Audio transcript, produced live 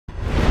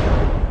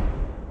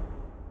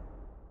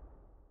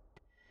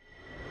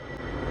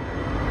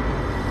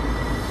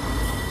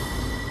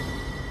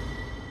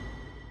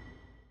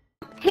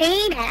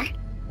Peter.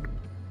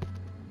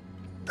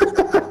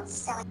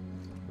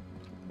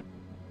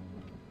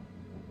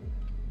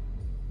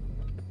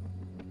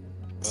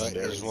 Right,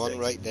 there's one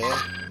right there.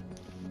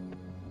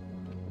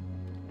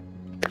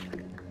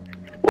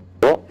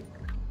 What?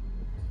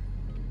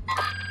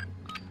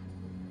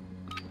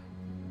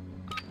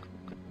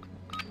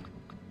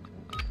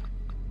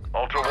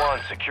 Ultra One,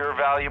 secure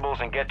valuables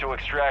and get to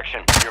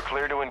extraction. You're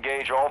clear to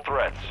engage all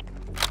threats.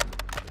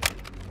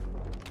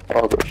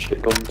 Oh, I've got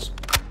shit guns.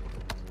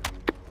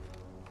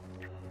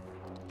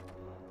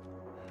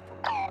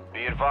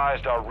 Be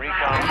advised, our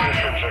recon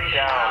systems are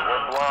down.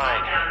 We're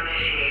blind.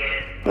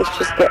 Let's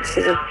just get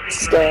to the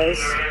stairs.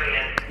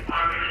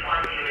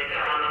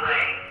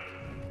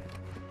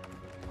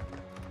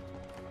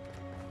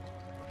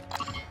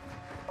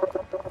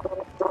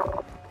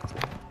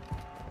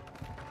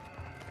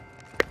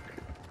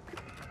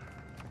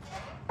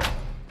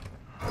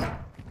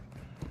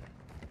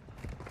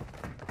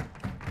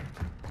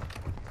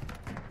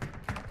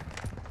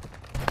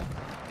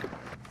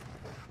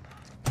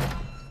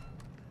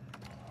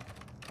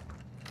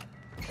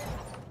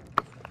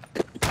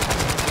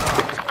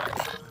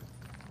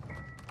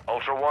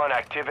 Ultra One,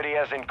 activity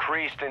has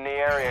increased in the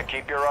area.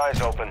 Keep your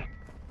eyes open.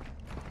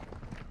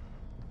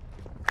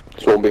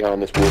 There's one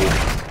behind this wall.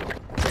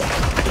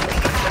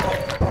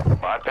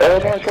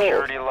 Bypassing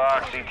security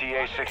lock,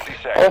 CTA 60 How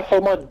the seconds.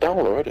 hell am I down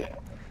already?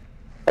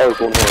 Oh, there's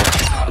one here.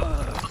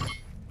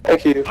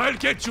 Thank you. I'll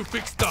get you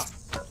fixed up.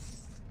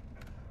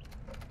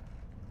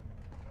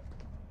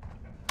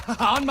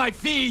 On my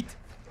feet.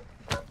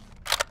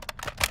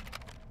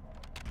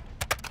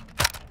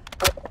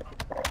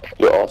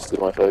 Your ass in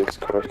my face.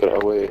 Come on,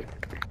 get away.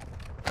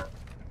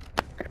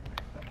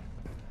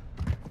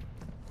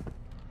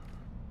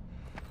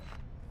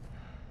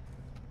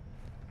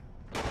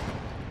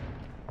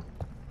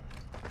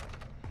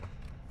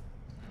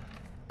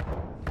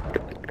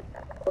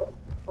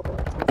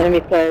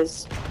 Enemy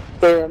players.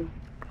 Boom.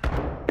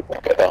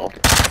 Get down.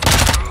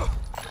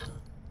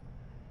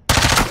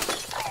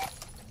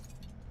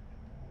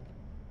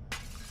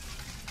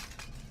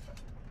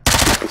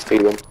 Let's see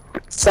them.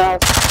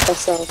 South. Or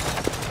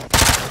south.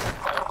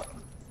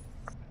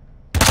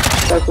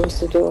 Opens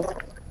the door.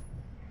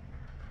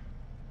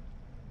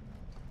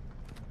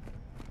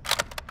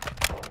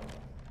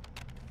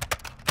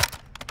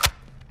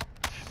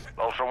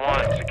 Ultra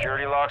One,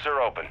 security locks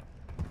are open.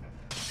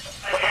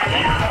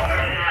 Attention all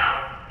personnel.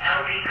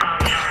 LZ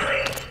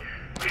Charlie.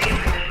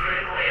 Leave the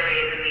critical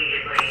areas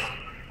immediately.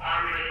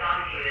 Armed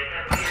response units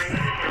have cleared the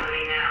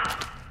facility now.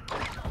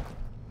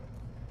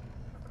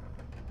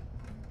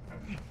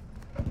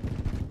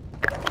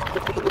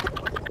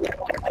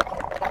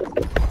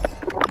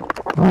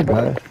 I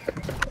got it.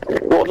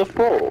 What the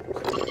fuck?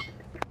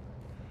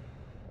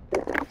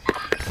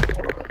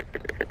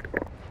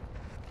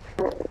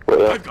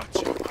 Wait, I got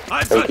you.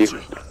 I Thank got you.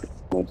 you.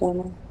 I don't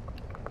know.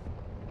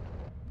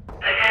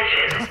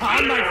 Attention.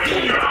 On my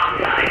feet.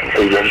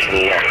 He went to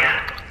the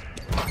left.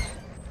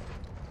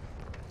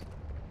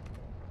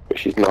 But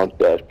she's now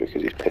dead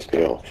because he's pissed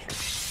me off.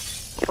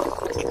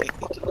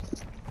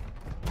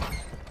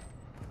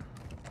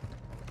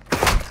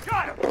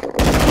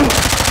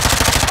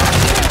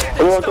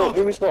 Oh my god,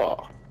 who is that?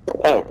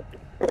 Oh,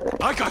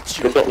 I got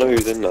I you. don't know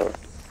who's in there.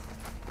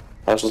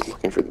 I was just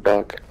looking through the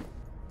bag.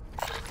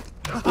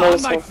 No,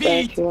 On my south there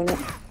if feet. you want it.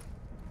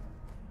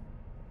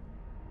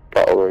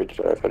 Battle rage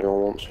there if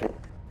anyone wants it.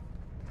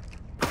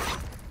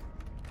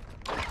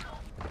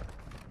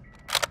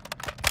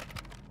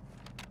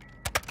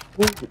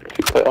 Ooh,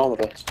 you play armor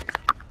vest.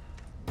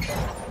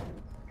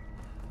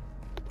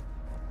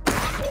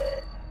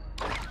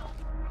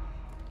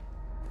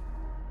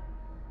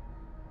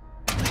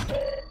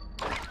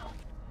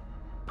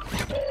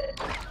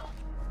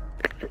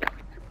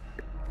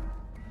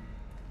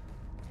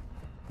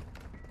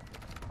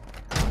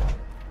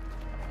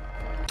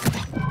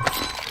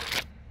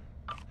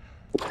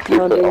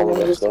 No, do you armor want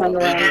to vest just hang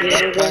on. around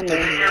here again? Facility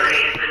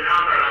has been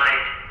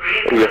compromised.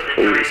 Oh yes,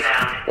 please.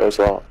 Where's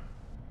that?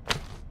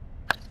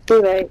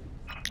 Too late.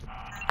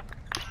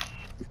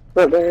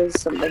 But there is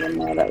something in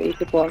there that we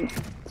could want.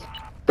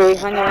 Do we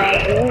hang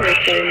around here or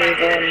do we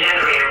move on?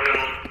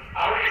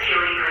 All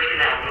security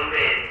personnel move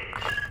in.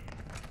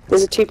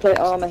 There's a 2-plate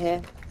armor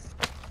here.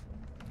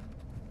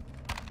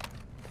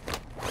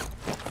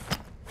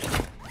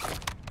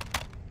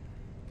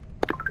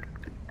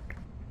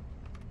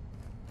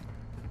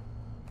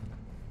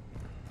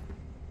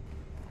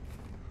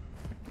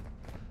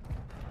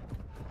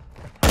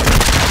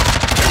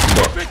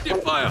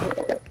 Effective fire.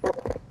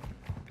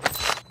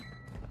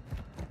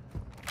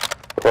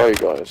 Where are you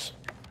guys?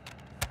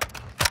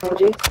 Told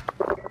you.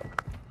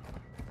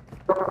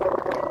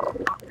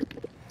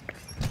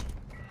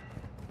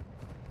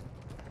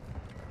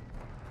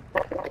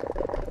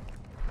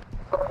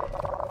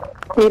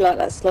 You like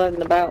that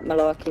sliding about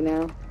malarkey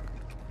now.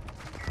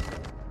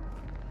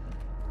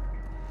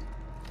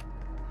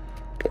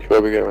 Where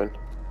are we going?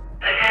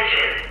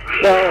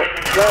 Attention. Well,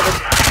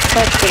 the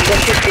question,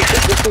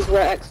 this is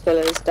where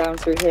exfil is, down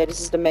through here. This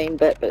is the main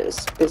bit, but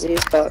it's busy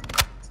as fuck.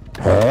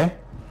 Hey?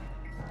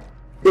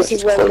 This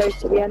is where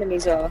most of the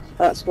enemies are.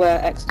 That's where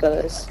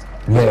Expo is.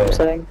 Yeah. I'm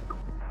saying.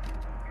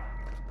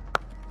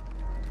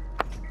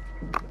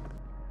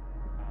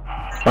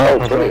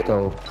 Oh, brilliant.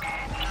 Oh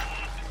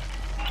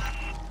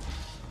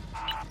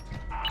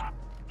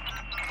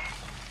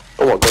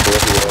my god, they're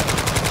everywhere.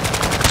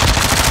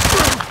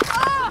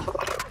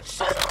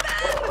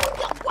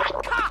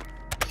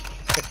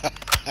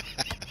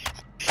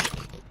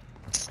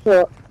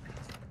 What?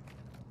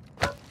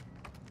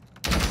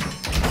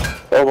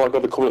 Oh my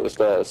god, they're coming up the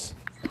stairs.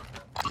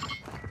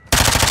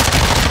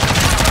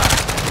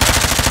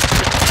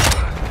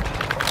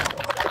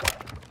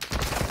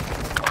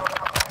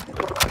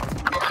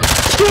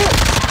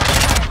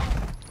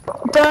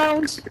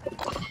 Downed.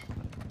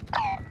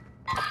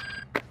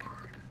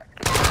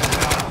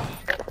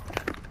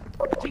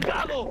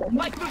 Chingado!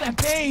 Right through that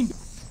pain!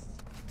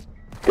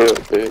 Good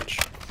bitch.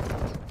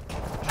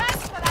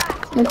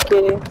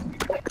 Okay.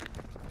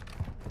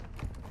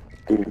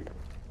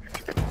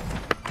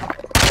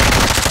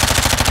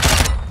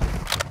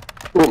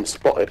 Oh, I'm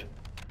spotted.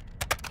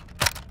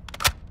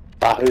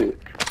 Ah, who?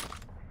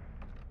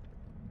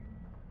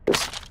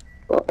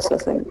 Box, I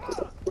think.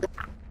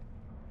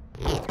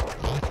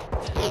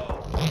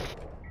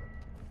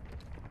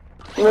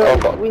 Well,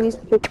 God. we need to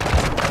pick.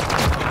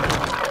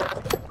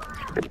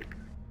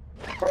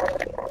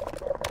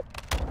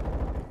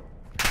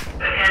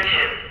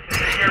 Attention, the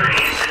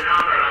facility has been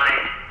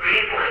compromised.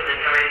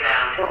 Reinforcements are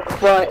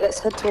inbound. Right, let's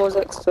head towards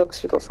Expo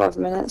because we've got 5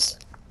 minutes.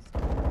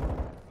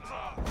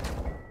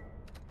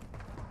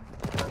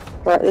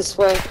 Right, this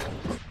way.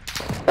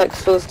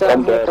 Expo's down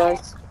I'm here, dead.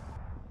 guys.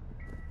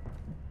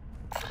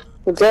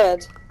 We're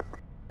dead.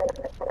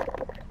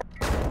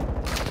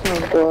 Oh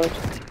god.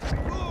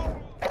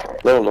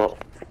 No, I'm not.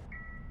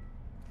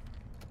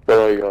 Where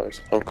are you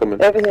guys? I'm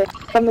coming. Over here.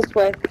 Come this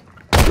way.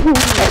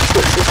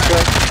 Exit's this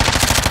way.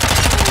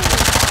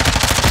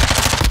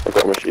 I've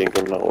got a machine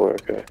gun now, we're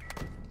okay.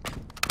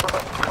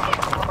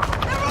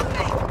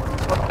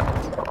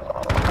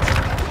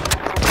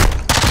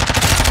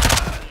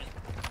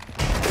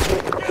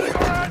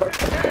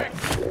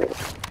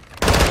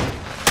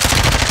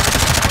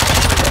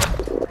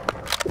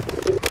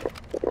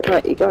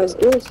 Right, you guys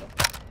good?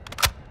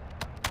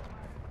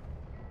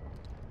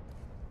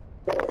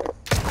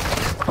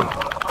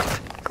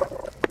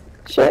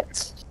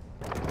 Shit.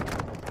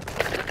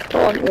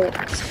 Go on,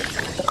 yeah.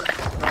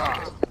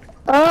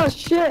 Oh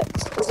shit!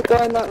 There's a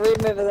guy in that room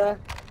over there.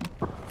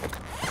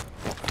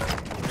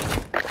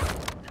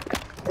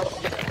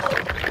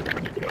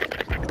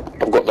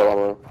 I've got the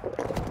ammo.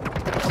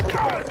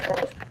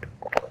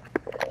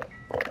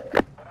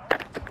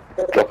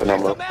 Dropping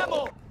ammo. Some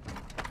ammo!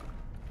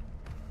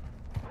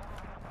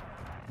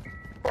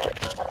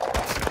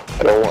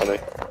 I don't want any.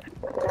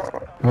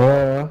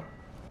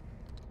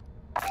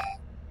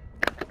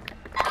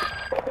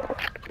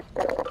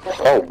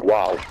 Oh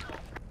wow.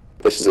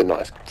 This is a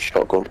nice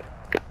shotgun.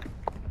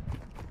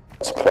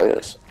 Let's play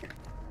this.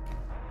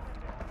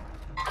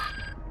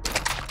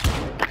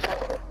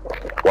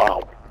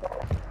 Wow.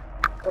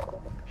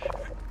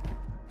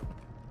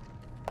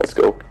 Let's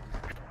go.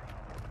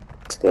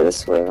 Let's go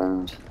this way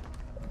around.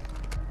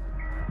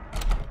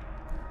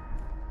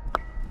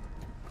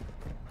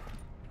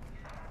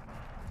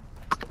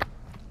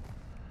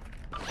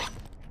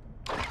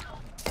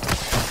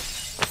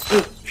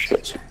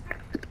 Shit.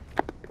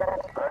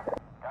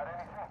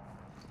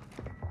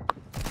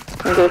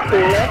 I'm gonna pull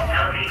it.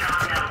 LV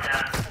Delta.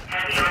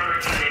 Heavy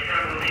armored units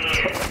are moving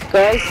in.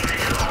 Guys,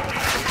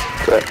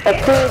 Okay. I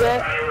pulled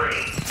it.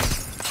 Priority.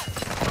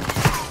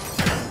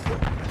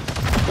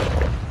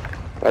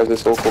 Where's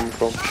this all coming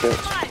from? Shit.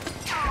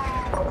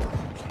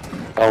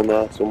 Down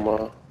there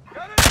somewhere.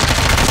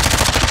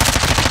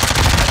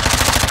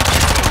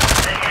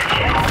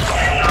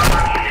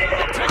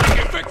 Taking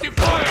effective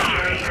fire!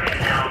 Security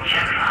personnel,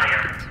 check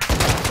fire.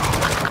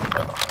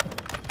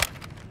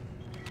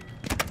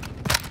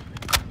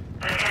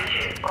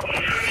 Attention,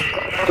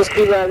 intrusion. Just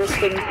beware, this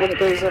thing, when it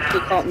goes off, you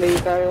can't move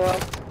very well.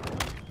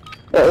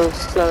 It'll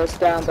slow us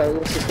down, but it'll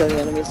also slow the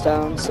enemies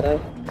down, so.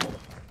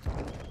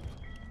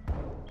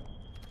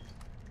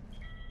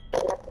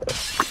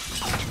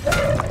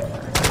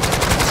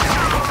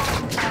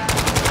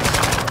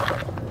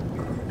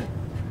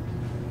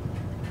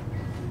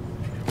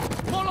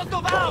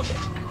 Molotov out!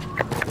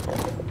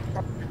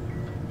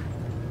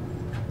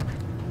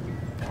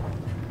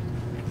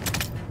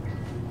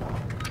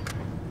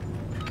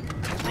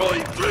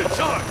 Throwing three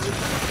shots!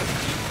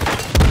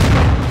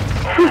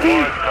 Ultra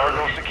One,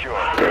 cargo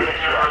secure. Good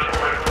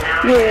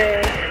extraction.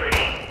 Yeah.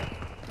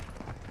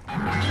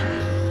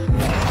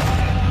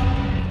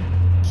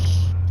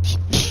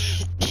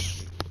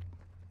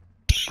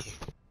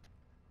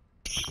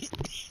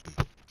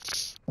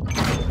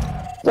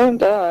 Don't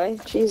die,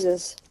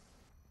 Jesus.